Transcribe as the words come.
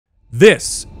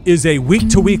This is a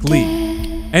week-to-week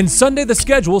league, and Sunday the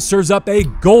schedule serves up a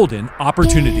golden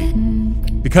opportunity.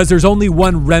 Because there's only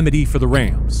one remedy for the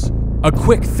Rams, a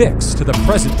quick fix to the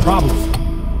present problem.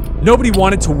 Nobody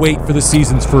wanted to wait for the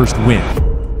season's first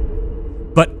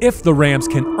win. But if the Rams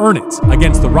can earn it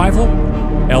against the rival,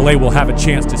 LA will have a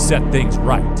chance to set things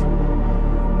right.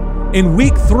 In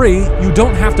week 3, you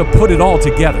don't have to put it all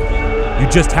together. You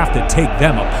just have to take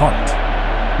them apart.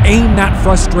 Aim that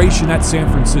frustration at San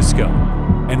Francisco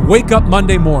and wake up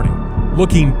Monday morning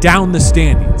looking down the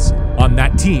standings on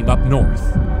that team up north.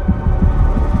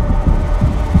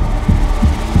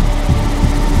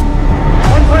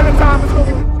 One play at a time, it's going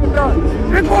to be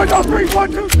done. Big boys on 3,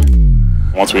 1,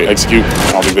 2. Once we execute,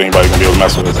 I don't think anybody's going to be able to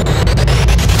mess with us.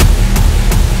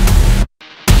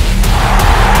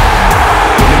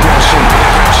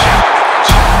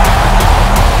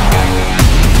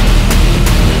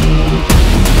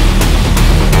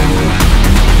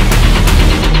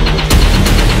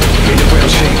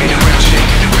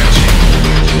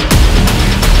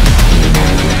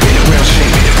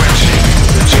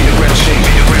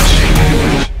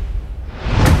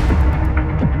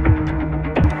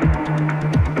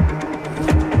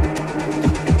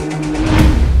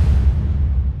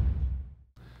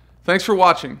 Thanks for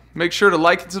watching. Make sure to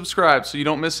like and subscribe so you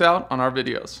don't miss out on our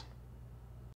videos.